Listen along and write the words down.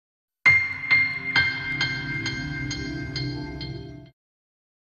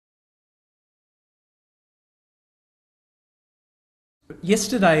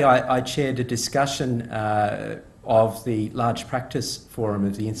Yesterday, I chaired a discussion of the Large Practice Forum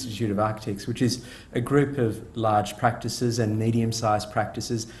of the Institute of Architects, which is a group of large practices and medium-sized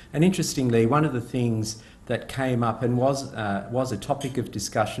practices. And interestingly, one of the things that came up and was a topic of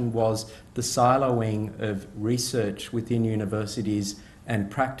discussion was the siloing of research within universities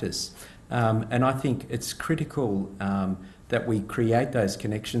and practice. And I think it's critical that we create those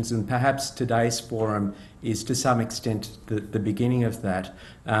connections, and perhaps today's forum is to some extent the beginning of that.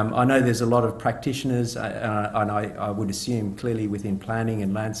 I know there's a lot of practitioners, and I would assume clearly within planning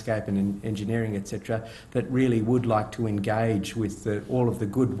and landscape and engineering, etc., that really would like to engage with all of the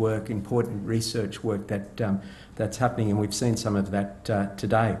good work, important research work that's happening, and we've seen some of that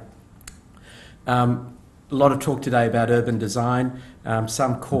today. A lot of talk today about urban design.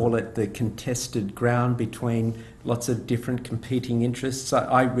 Some call it the contested ground between lots of different competing interests.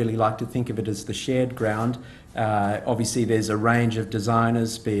 I really like to think of it as the shared ground. Obviously, there's a range of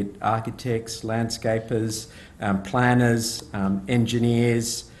designers, be it architects, landscapers, planners,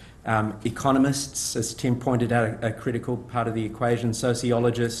 engineers, economists, as Tim pointed out, a critical part of the equation,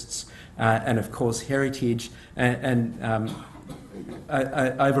 sociologists, and of course heritage,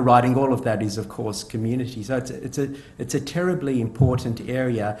 overriding all of that is, of course, community. So it's a terribly important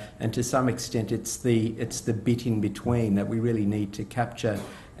area, and to some extent, it's the bit in between that we really need to capture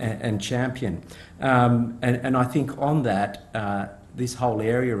and champion. And I think on that, this whole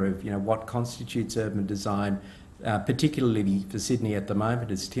area of what constitutes urban design, particularly for Sydney at the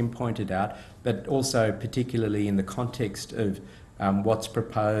moment, as Tim pointed out, but also particularly in the context of what's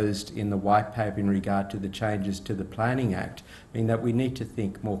proposed in the white paper in regard to the changes to the Planning Act, mean that we need to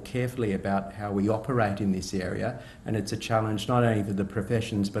think more carefully about how we operate in this area, and it's a challenge not only for the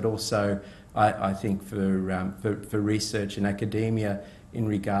professions but also, I think, for research and academia in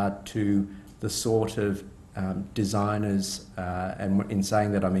regard to the sort of designers, and in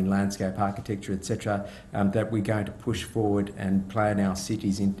saying that I mean landscape architecture, etc., that we're going to push forward and plan our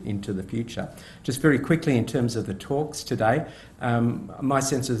cities into the future. Just very quickly, in terms of the talks today, my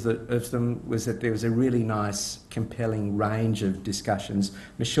sense of them was that there was a really nice, compelling range of discussions.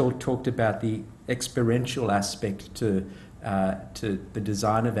 Michelle talked about the experiential aspect to the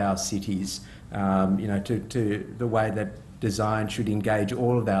design of our cities, to the way that design should engage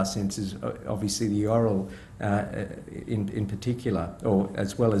all of our senses, obviously the oral in particular, or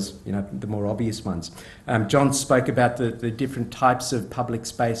as well as the more obvious ones. John spoke about the different types of public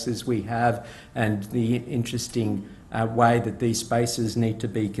spaces we have and the interesting way that these spaces need to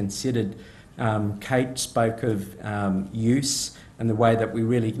be considered. Kate spoke of use and the way that we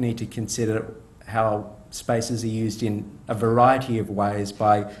really need to consider how spaces are used in a variety of ways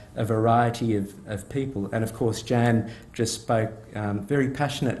by a variety of people. And of course, Jan just spoke very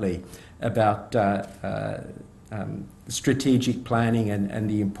passionately about strategic planning and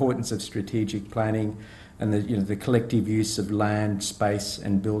the importance of strategic planning and the collective use of land, space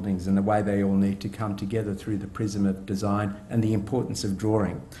and buildings, and the way they all need to come together through the prism of design, and the importance of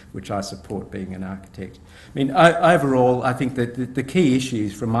drawing, which I support being an architect. I mean, overall, I think that the key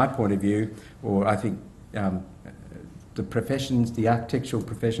issues from my point of view, or I think the professions, the architectural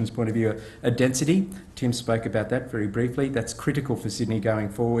professions point of view, are density. Tim spoke about that very briefly. That's critical for Sydney going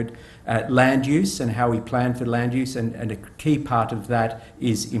forward. Land use and how we plan for land use, and a key part of that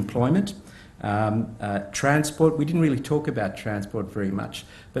is employment. Transport, we didn't really talk about transport very much,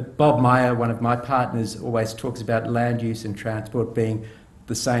 but Bob Meyer, one of my partners, always talks about land use and transport being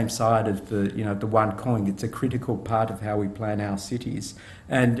the same side of the one coin. It's a critical part of how we plan our cities.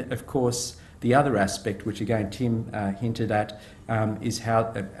 And of course, the other aspect, which again Tim hinted at, is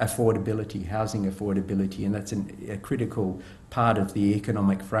affordability, housing affordability, and that's a critical part of the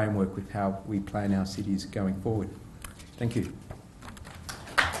economic framework with how we plan our cities going forward. Thank you.